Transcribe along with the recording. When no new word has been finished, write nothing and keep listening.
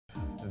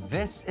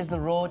This is the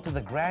road to the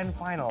grand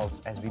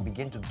finals as we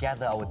begin to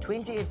gather our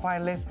 28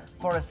 finalists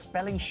for a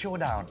spelling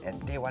showdown at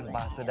Dewan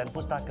Bahasa dan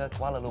Pustaka,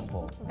 Kuala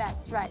Lumpur.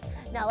 That's right.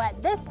 Now at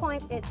this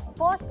point, it's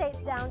 4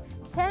 states down,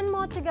 10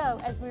 more to go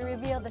as we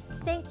reveal the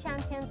state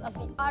champions of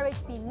the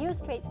RHB New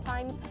Straits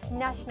Times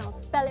National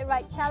Spell It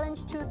Right Challenge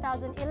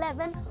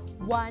 2011,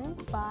 one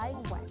by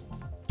one.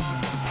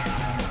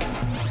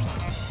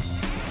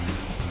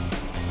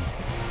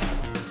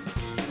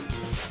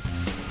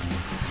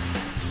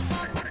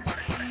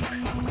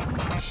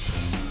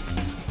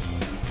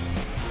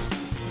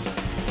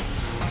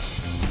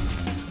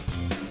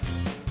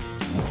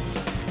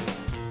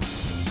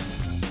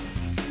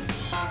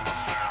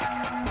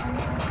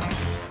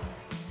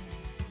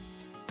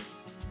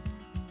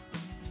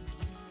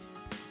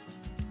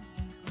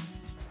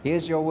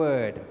 Here's your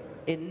word,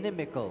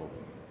 inimical.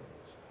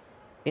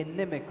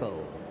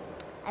 Inimical.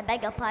 I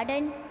beg your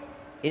pardon?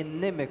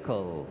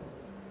 Inimical.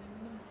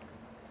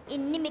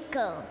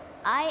 Inimical.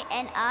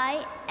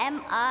 I-N-I-M-I-C-A-L.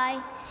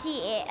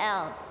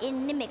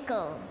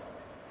 Inimical.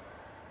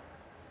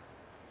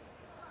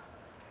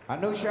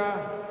 Anusha,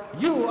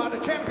 you are the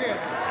champion.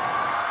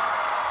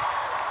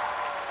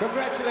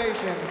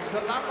 Congratulations,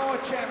 Selangor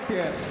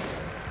champion.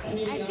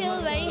 I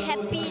feel very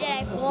happy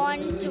that I've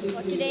won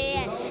for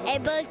today and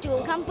able to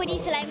accompany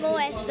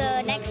Selangor as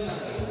the next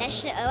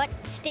national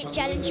state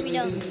challenge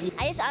winner.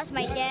 I just asked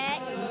my dad,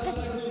 because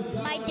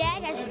my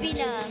dad has been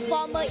a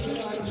former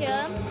English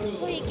teacher,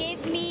 so he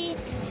gave me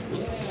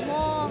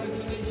more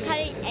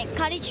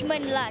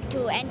encouragement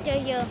to enter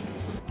here.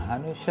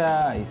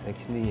 Anusha is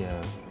actually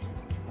a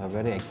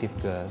very active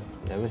girl.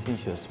 Ever since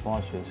she was small,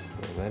 she was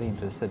very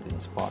interested in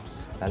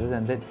sports. Other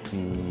than that,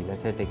 we let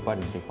her take part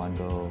in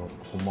taekwondo,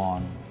 kumon,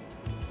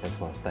 just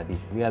for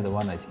studies. We are the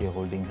one actually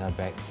holding her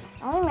back.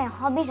 All my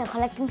hobbies are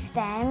collecting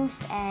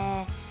stamps,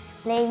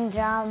 playing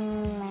drum,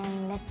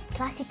 and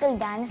classical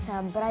dance,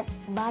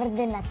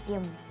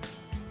 Bharatanatyam.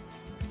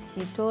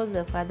 She told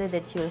the father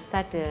that she will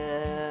start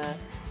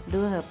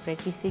do her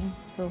practicing.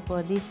 So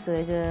for this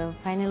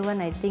final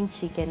one, I think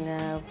she can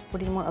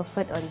put in more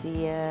effort on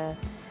the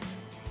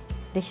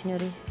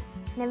dictionaries.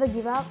 Never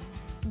give up.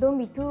 Don't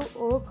be too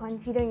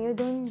overconfident.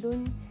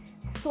 Don't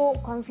so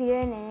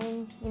confident,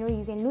 and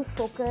you can lose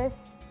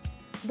focus.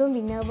 Don't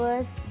be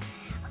nervous.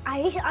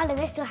 I wish all the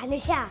best to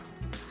Hanusha.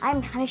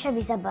 I'm Hanusha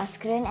Visa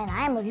Bhaskaran and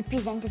I am a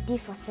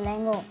representative for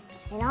Selangor.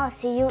 And I'll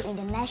see you in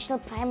the National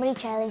Primary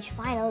Challenge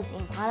Finals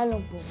in Kuala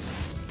Lumpur.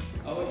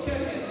 Our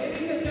champion,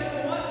 ladies and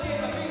gentlemen, once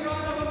again, a big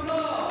round of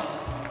applause.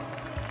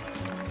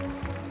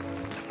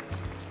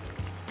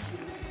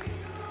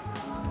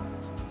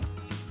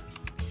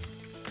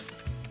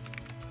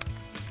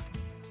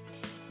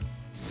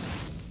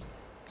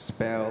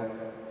 Spell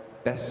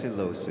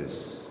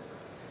basilosis.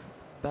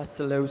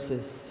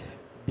 Basilosis.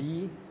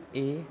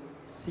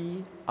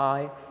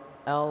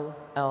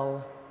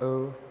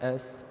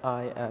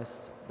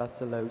 B-A-C-I-L-L-O-S-I-S.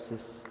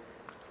 Basilosis.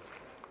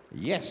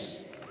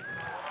 Yes.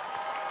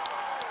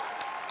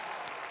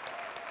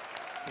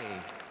 Okay.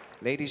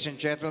 Ladies and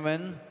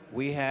gentlemen,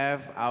 we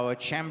have our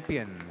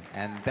champion,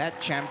 and that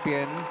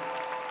champion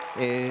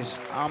is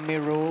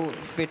Amirul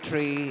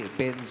Fitri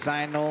bin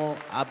Zainul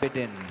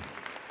Abidin.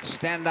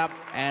 Stand up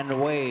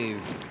and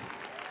wave.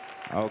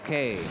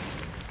 Okay.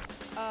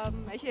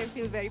 Actually, I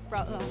feel very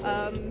proud.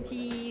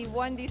 He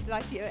won this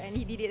last year and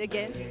he did it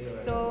again.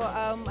 So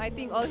I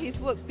think all his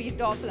work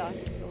paid off. So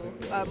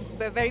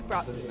we're very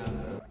proud.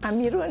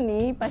 Amirul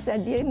ni,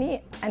 pasal dia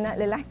ni anak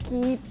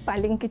lelaki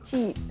paling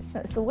kecil.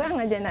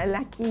 Seorang aja anak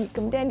lelaki.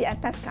 Kemudian di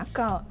atas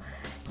kakak.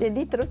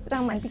 Jadi terus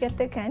terang Manti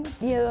katakan,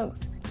 dia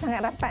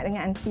sangat rapat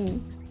dengan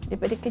Aunty.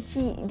 Daripada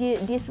kecil,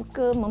 dia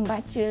suka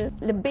membaca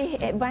lebih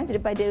advance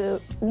daripada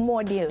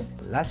umur dia.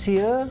 Last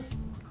year,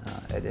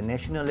 at the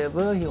national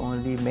level, he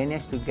only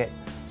managed to get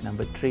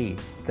number 3,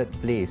 third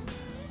place.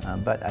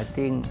 But I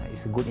think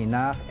it's good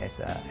enough as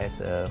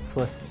a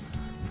first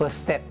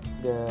step.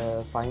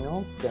 The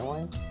finals, that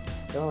one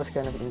was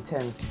kind of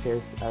intense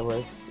because I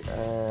was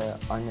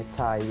on a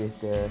tie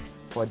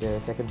for the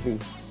second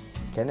place.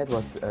 Kenneth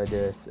was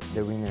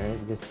the winner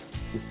because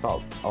he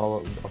spelled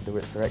all of the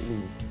words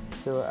correctly.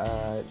 So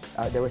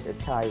there was a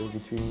tie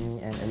between me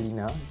and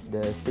Alina,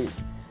 the state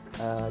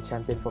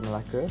champion for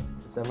Malacca.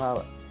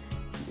 Somehow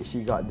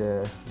she got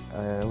the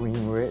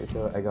winning word,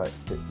 so I got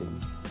third place.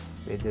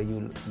 Whether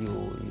you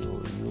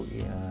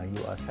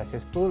are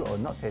successful or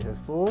not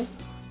successful,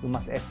 you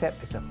must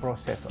accept as a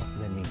process of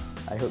learning.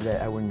 I hope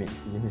that I won't make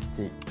silly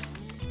mistake.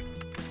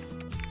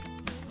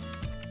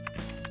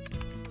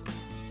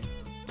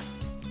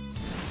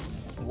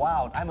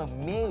 Wow, I'm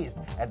amazed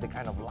at the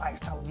kind of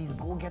lifestyle these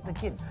go-getter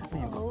kids.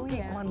 You got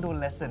taekwondo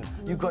lessons,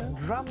 you got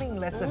drumming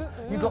lessons,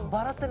 you got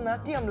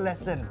Bharatanatyam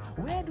lessons.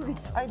 Where do they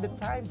find the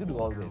time to do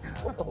all this?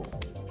 Whoa.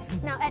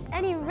 Now, at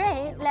any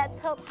rate,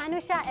 let's hope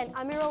Hanusha and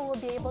Amirul will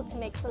be able to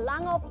make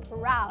Selangor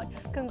proud.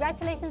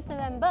 Congratulations to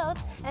them both,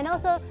 and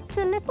also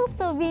to little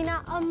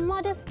Sylvina, a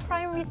modest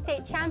primary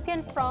state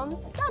champion from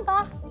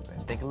Sabah.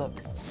 Let's take a look.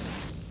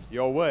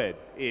 Your word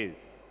is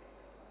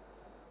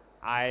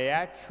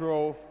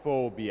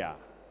iatrophobia.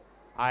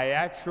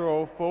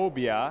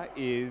 Iatrophobia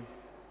is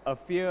a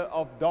fear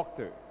of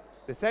doctors.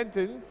 The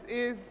sentence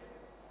is,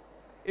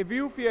 if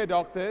you fear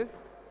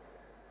doctors,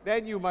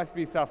 then you must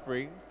be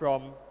suffering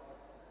from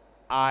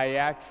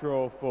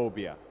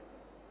iatrophobia.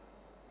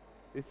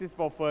 This is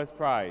for first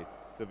prize,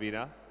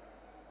 Savina.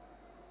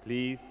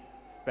 Please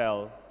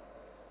spell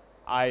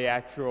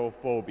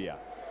iatrophobia.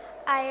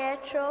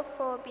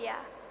 Iatrophobia.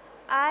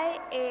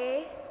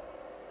 I-A-T-R-O-P-H-O-B-I-A.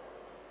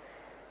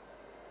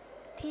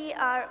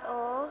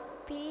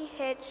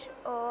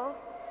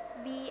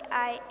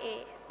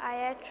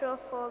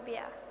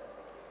 Iatrophobia.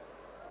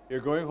 You're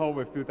going home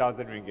with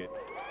 2,000 ringgit.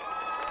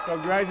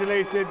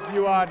 Congratulations,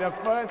 you are the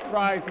first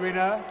prize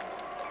winner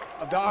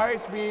of the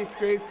RHB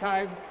Straits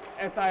Times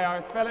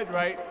SIR Spell It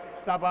Right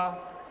Sabah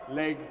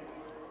leg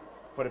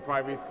for the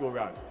primary school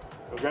round.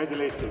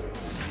 Congratulations.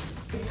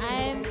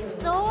 I'm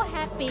so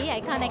happy.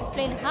 I can't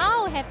explain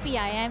how happy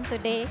I am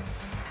today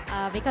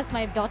because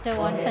my daughter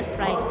won first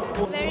prize.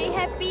 Very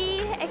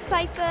happy,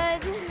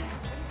 excited.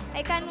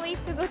 I can't wait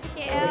to go to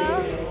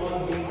KL.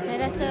 Saya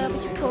rasa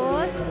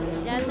bersyukur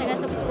dan saya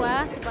rasa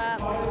bertuah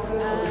sebab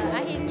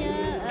akhirnya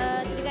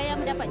Sriwijaya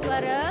mendapat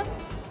juara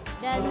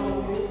dan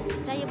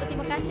saya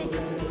berterima kasih.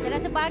 Saya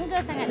rasa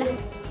bangga sangatlah.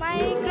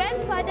 My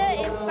grandfather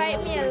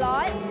inspired me a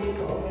lot.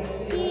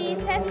 He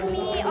tests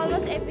me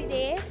almost every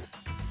day.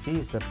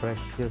 She is a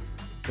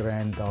precious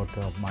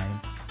granddaughter of mine,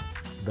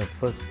 the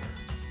first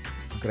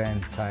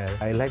grandchild.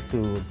 I like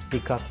to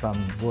pick up some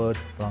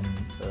words from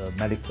the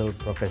medical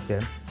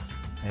profession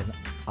and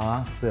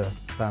ask her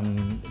some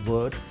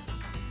words,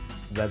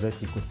 whether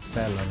she could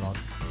spell or not.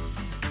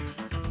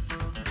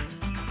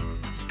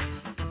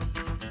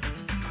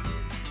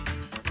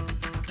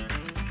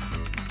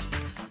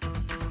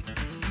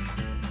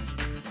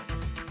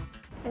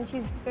 And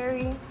she's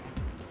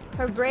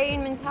her brain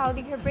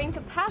mentality, her brain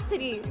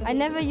capacity. I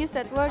never used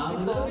that word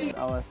before.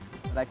 I was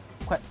like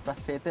quite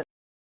frustrated.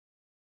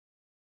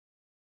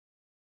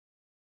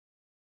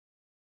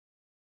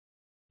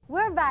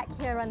 We're back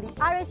here on the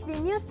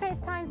RHB News Straits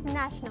Times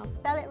National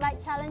Spell It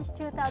Right Challenge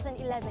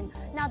 2011.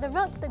 Now the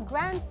road to the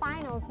grand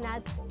finals,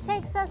 Naz,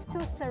 takes us to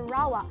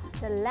Sarawak,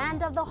 the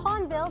land of the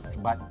Hornbills.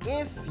 But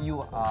if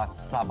you are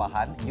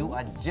Sabahan, you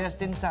are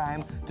just in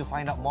time to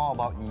find out more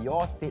about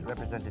your state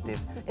representative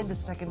in the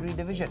secondary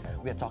division.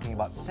 We are talking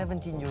about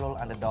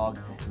 17-year-old underdog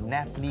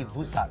Natalie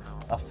Vusak,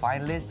 a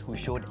finalist who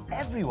showed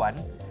everyone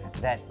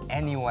that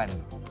anyone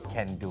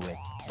can do it.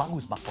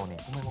 Bagus bakone.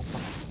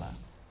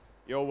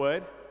 Your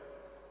word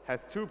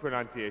has two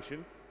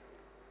pronunciations,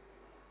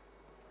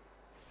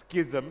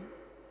 schism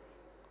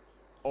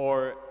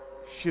or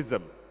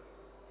schism.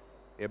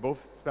 They're both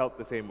spelled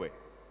the same way.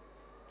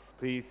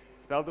 Please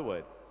spell the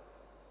word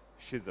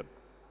schism.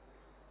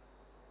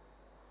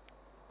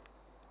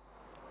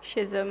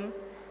 Schism,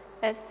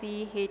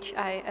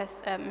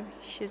 S-C-H-I-S-M,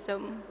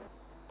 schism.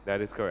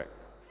 That is correct.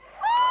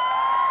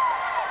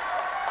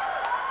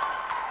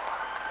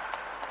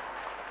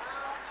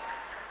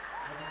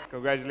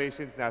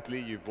 Congratulations,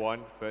 Natalie, you've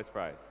won first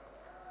prize.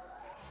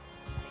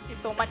 Thank you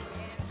so much.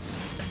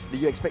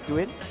 Did you expect to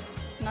win?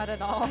 Not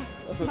at all.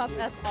 Not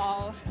at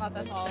all. Not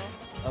at all.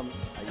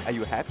 Are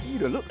you happy? You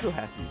don't look so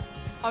happy.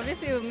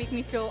 Obviously, it will make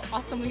me feel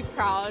awesomely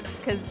proud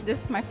because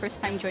this is my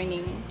first time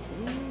joining.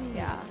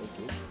 Yeah.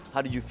 Okay.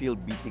 How did you feel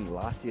beating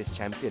last year's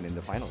champion in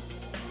the finals?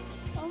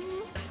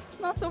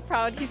 Not so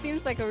proud. He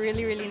seems like a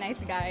really, really nice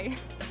guy.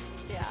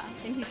 Yeah,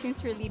 and he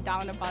seems really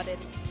down about it.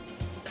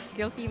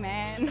 Guilty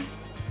man.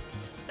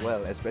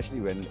 Well,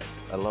 especially when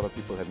a lot of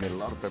people have made a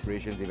lot of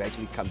preparations, they've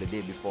actually come the day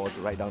before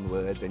to write down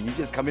words, and you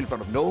just come in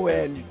front of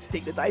nowhere and you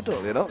take the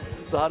title, you know?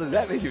 So how does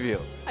that make you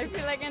feel? I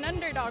feel like an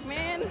underdog,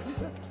 man.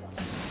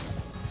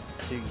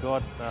 She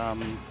got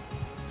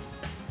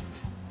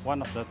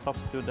one of the top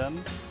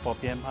students for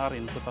PMR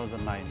in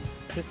 2009.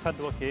 She's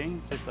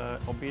hardworking, she's an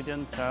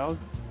obedient child.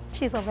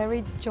 She's a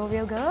very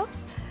jovial girl,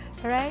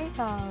 right?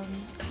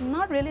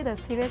 Not really the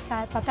serious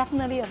type, but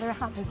definitely a very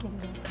hardworking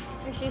girl.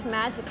 She's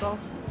magical,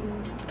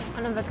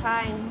 one of a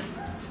kind.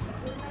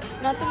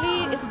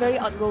 Natalie is very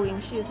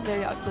outgoing. She is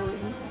very outgoing.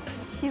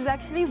 She's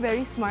actually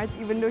very smart,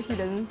 even though she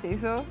doesn't say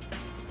so.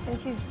 And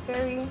she's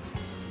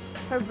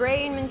her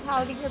brain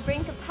mentality, her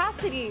brain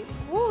capacity.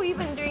 Woo,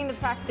 even during the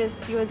practice,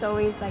 she was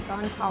always like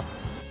on top.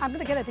 I'm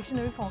going to get a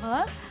dictionary for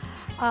her.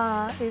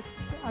 I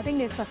think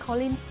it's the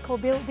Collins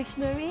Cobile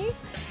Dictionary.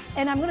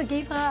 And I'm going to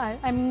give her,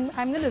 I'm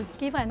going to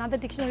give her another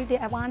dictionary, the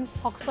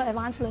Oxford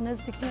Advanced Learners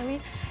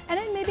Dictionary. And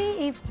then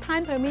maybe if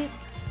time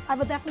permits, I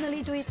will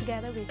definitely do it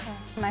together with her.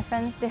 My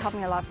friends, they help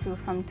me a lot too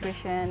from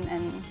tuition,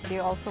 and they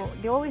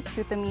always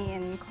tutor me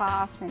in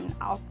class and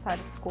outside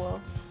of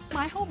school.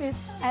 My hope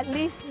is at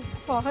least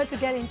for her to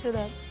get into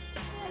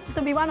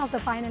to be one of the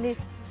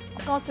finalists.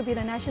 Of course, to be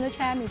the national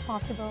champ if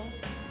possible.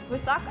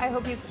 Vusak, I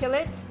hope you kill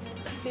it.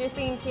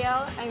 Seriously, in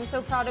KL, I'm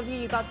so proud of you.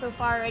 You got so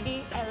far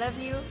already. I love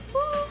you.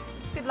 Woo!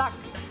 Good luck.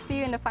 See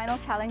you in the final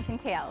challenge in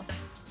KL.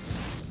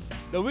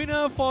 The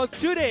winner for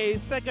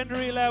today's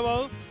secondary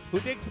level, who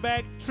takes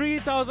back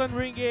 3,000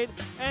 ringgit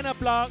and a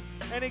plaque,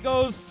 and it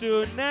goes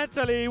to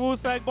Natalie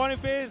Vusak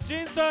Boniface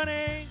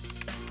Jintoning.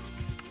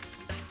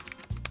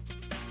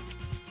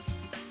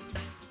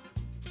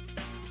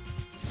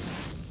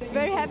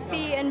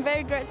 happy and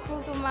very grateful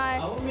to my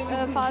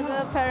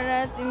father,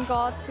 parents, and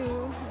God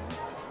too.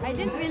 I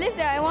didn't believe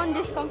that I won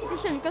this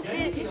competition because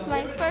it's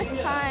my first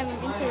time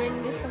entering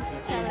this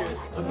challenge.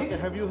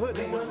 Have you heard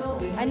that word?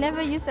 I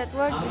never used that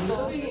word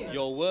before.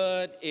 Your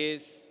word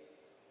is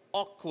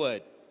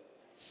awkward.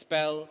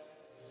 Spell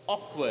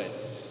awkward.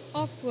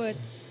 Awkward.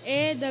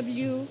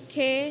 A-W-K-W-A-R-D.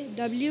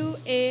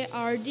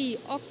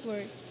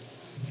 Awkward.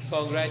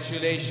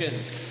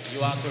 Congratulations,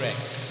 you are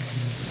correct.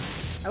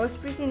 I was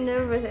pretty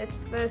nervous at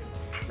first,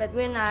 but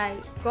when I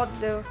got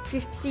the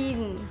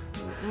 15,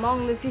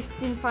 among the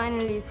 15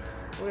 finalists,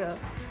 well,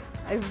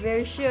 I'm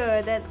very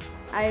sure that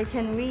I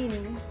can win.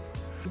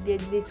 Dia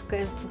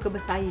suka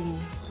bersaing.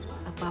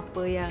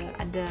 Apa-apa yang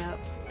ada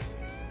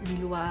di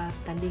luar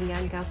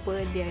tandingan ke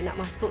apa, dia nak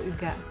masuk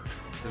juga.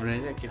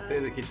 Sebenarnya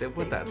kita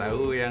pun tak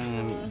tahu yang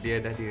dia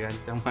dah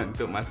dirancang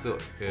untuk masuk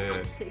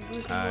ke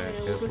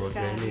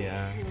program ni ya.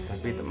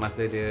 Tapi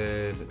masa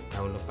dia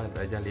tahun lepas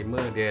darjah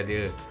 5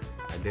 dia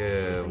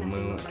ada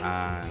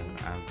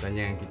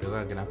tanya kita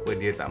orang kenapa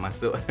dia tak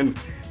masuk kan.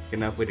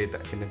 Kenapa dia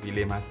tak kena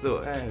pilih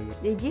masuk kan.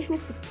 They give me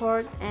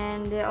support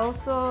and they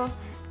also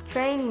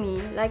train me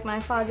like my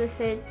father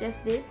said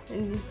just did.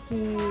 And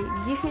he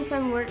give me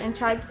some word and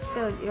try to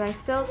spell it. If I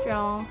spelled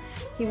wrong,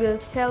 he will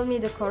tell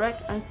me the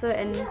correct answer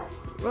and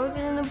wrote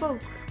it in a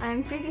book.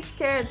 I'm pretty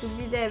scared to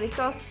be there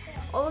because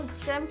all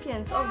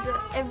champions of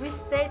every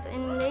state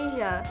in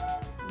Malaysia,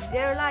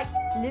 they're like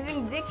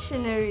living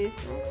dictionaries.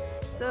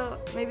 So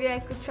maybe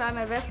I could try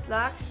my best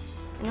luck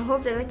and I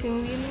hope that I can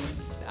win.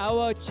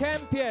 Our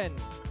champion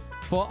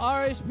for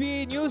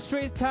RHB New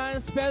Straits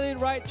Times Spell It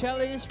Right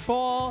Challenge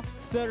for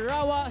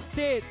Sarawak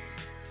State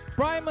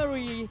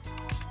Primary.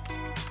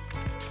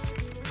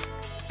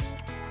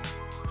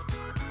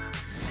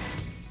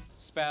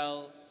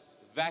 Spell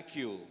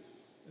vacuole.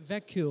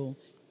 Vacuole.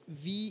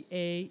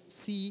 V-A-C-U-O-L-E.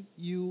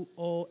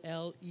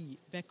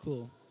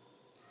 Vacuole.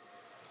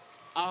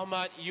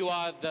 Ahmad, you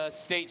are the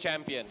state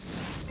champion.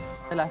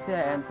 Last year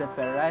I entered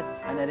Spell Right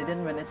and I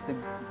didn't manage to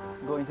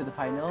go into the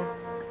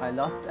finals. I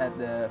lost at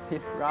the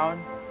 5th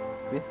round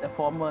with a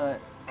former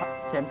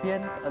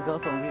champion, a girl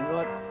from Green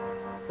Road.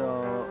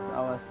 So I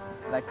was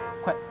like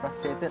quite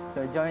frustrated.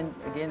 So I joined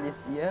again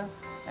this year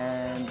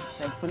and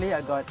thankfully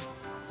I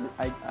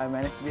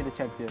managed to be the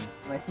champion.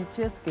 My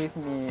teachers gave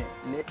me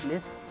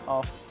lists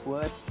of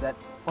words that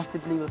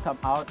possibly will come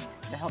out.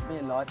 They helped me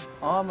a lot.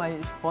 All my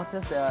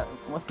supporters, they are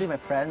mostly my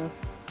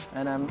friends,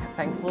 and I'm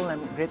thankful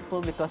and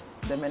grateful because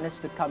they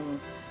managed to come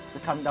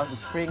down to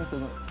Spring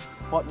to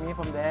support me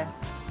from there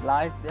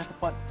live. Their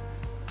support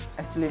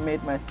actually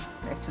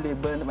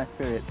burned my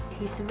spirit.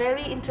 He's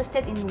very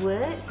interested in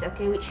words,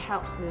 okay, which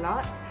helps a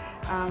lot.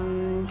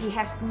 He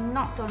has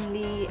not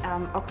only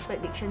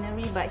Oxford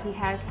Dictionary, but he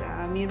has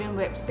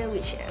Merriam-Webster,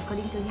 which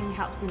according to him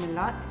helps him a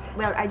lot.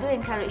 Well, I do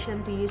encourage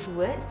him to use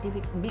words,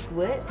 big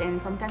words, and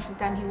from time to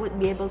time he would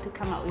be able to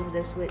come up with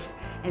those words.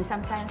 And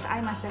sometimes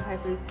I myself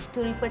have to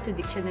refer to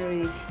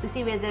dictionary to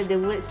see whether the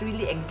words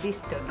really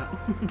exist or not.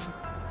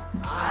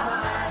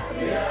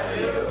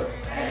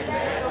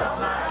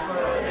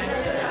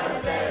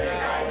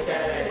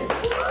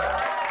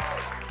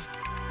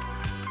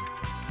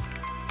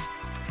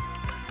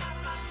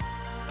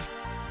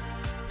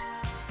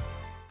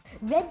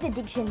 Read the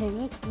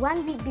dictionary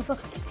 1 week before.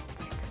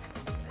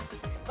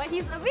 But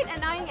he's a bit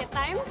annoying at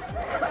times.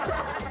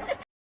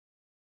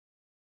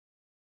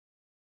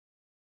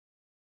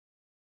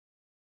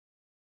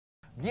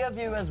 Dear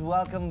viewers,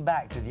 welcome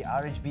back to the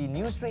RHB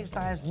New Straits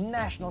Times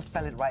National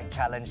Spell It Right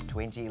Challenge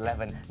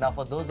 2011. Now,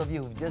 for those of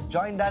you who've just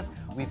joined us,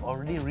 we've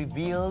already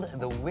revealed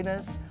the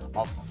winners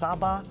of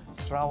Sabah,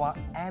 Sarawak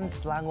and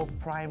Selangor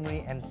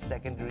primary and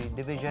secondary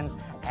divisions,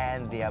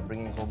 and they are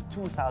bringing home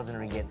 2,000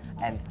 ringgit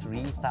and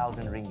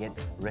 3,000 ringgit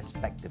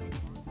respectively.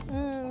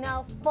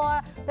 Now,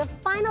 for the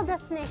final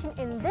destination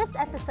in this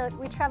episode,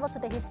 we travel to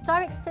the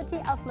historic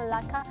city of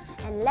Malacca,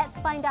 and let's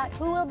find out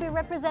who will be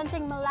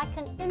representing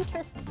Malaccan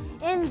interests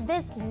in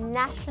this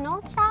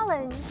national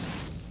challenge.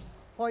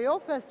 For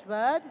your first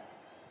word,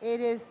 it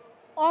is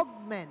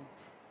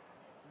augment.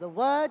 The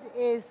word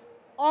is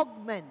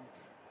augment.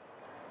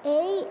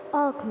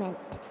 Augment.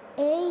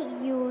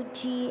 A-U-G-M-E-N-T.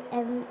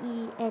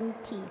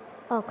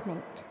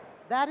 Augment.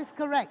 That is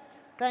correct.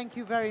 Thank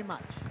you very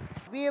much.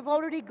 We have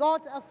already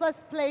got a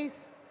first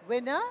place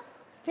winner.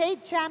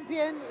 State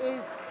champion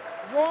is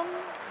Wong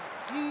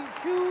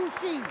Shu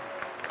Shi.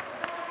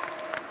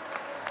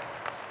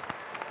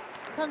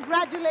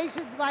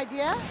 Congratulations, my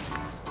dear.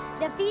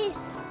 The feel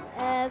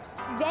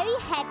very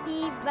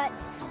happy, but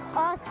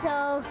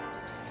also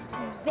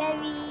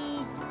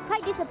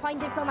quite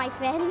disappointed for my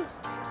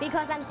friends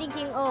because I'm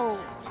thinking,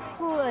 oh,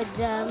 poor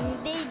them,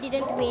 they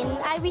didn't win.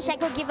 I wish I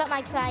could give up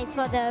my prize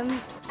for them.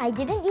 I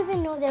didn't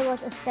even know there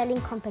was a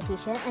spelling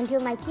competition until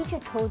my teacher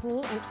told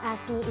me and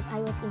asked me if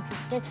I was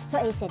interested. So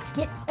I said,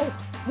 yes, oh,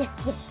 yes.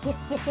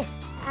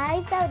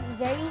 I felt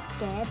very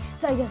scared,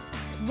 so I just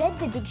read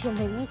the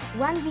dictionary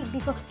 1 week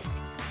before.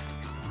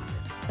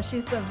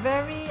 She's a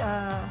very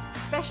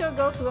special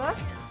girl to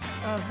us,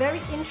 very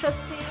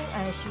interesting.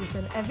 She's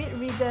an avid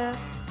reader,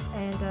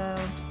 and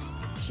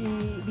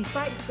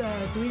Besides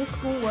doing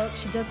schoolwork,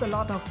 she does a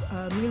lot of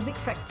music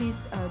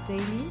practice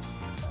daily.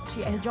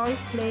 She enjoys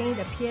playing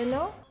the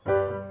piano,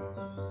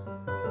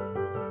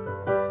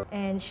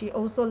 and she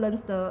also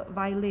learns the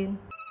violin.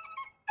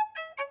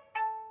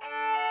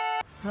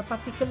 Her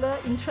particular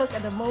interest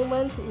at the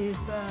moment is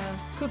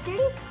cooking.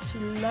 She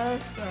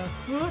loves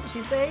food,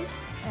 she says,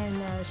 and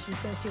she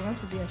says she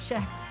wants to be a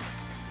chef.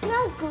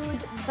 Smells good,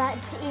 but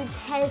it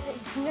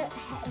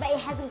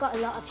hasn't got a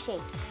lot of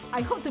shape.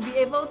 I hope to be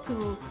able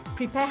to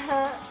prepare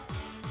her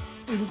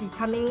in the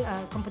coming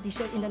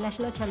competition in the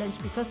national challenge,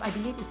 because I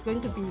believe it's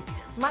going to be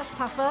much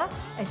tougher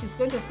and she's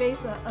going to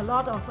face a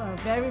lot of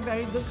very,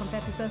 very good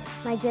competitors.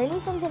 My journey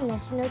from the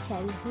national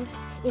challenge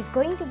is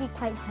going to be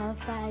quite tough,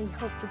 but I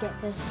hope to get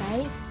first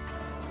prize.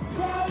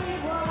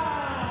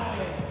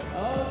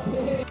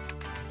 Okay.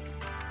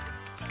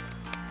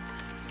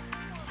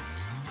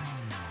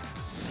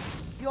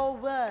 Your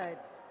word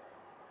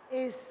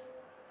is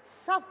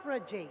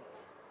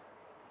suffragette.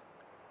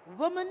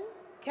 Woman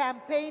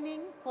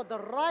campaigning for the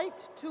right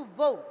to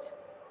vote.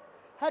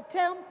 Her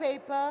term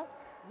paper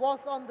was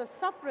on the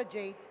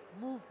suffragette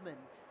movement.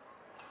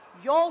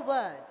 Your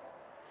word,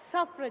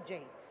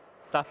 suffragette.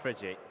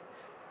 Suffragette.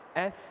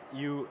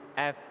 S-U-F-F-R-A-G-E-T-T-E.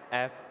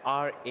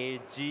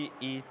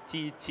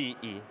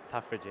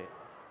 Suffragette.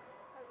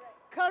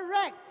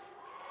 Correct.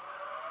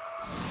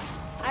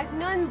 I've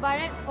known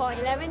Bharat for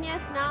 11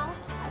 years now.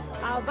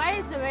 Bharat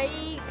is a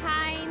very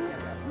kind,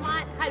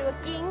 smart,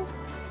 hardworking,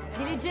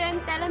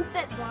 diligent,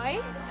 talented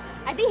boy.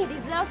 I think he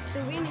deserves to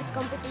win this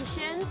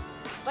competition,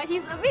 but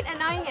he's a bit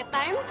annoying at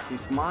times.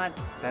 He's smart,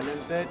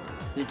 talented,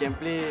 he can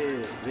play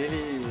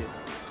really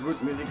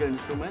good musical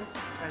instruments,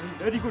 and he's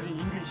very good in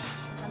English.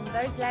 I'm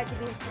very glad to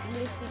be his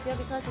English teacher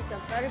because he's a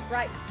very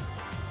bright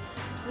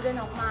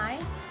student of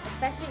mine,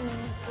 especially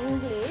in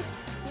English.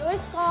 He always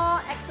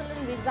score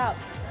excellent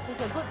results. He's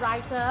a good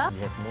writer.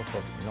 He has most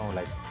of,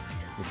 like,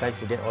 he tries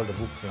to get all the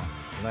books,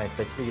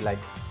 especially like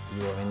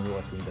when he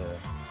was in the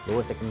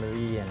lower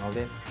secondary and all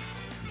that.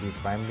 His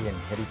family and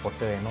Harry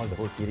Potter and all the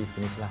whole series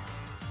finished lah.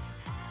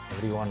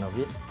 Every one of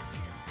it.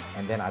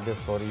 And then other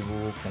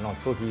storybooks and all.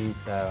 So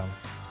he's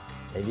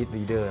avid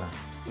reader.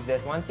 If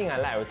there's one thing I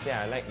like, I would say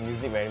I like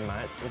music very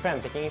much. In fact,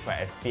 I'm taking it for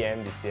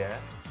SPM this year.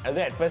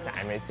 Although at first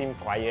I might seem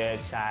quiet,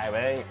 shy,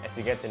 but then as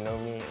you get to know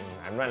me,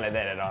 I'm not like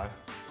that at all.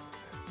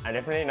 I'm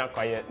definitely not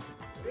quiet.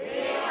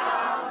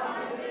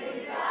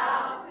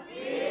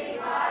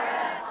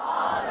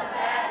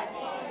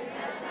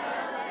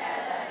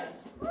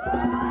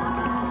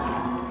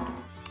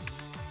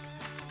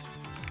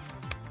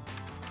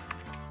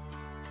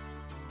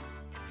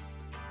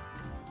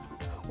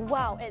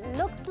 Wow, it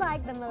looks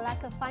like the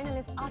Malacca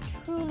finalists are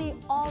truly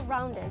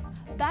all-rounders.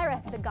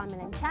 Bharat, the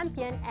gamelan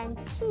champion, and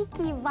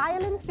cheeky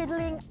violin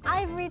fiddling,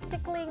 ivory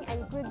tickling,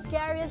 and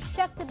gregarious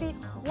chef-to-be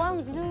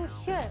Wang Zhu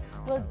Shi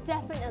will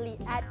definitely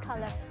add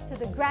colour to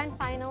the grand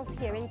finals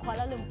here in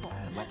Kuala Lumpur.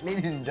 But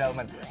ladies and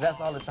gentlemen, that's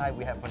all the time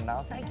we have for now.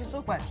 Thank you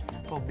so much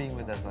for being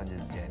with us on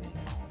this journey.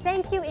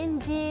 Thank you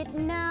indeed.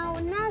 Now,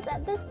 Naz,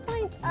 at this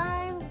point,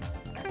 I'm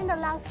kind of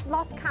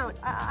lost count.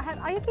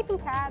 Are you keeping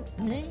tabs?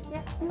 Me?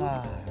 Yeah.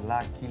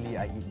 Luckily,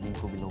 I eat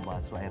ginkgo biloba,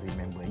 so I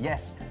remember.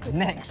 Yes,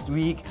 next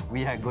week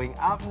we are going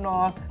up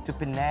north to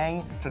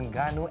Penang,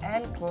 Terengganu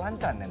and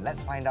Kelantan. And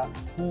let's find out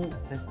who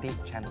the state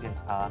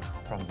champions are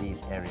from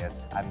these areas.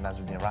 I'm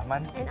Nazruddin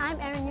Rahman. And I'm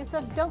Erin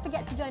Yusof. Don't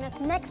forget to join us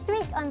next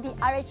week on the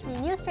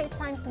RHB News Straits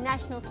Times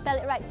National Spell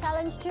It Right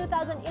Challenge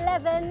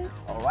 2011.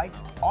 All right,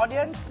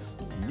 audience,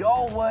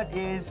 your word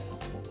is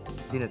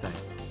dinner time.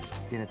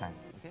 Dinner time.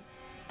 Okay?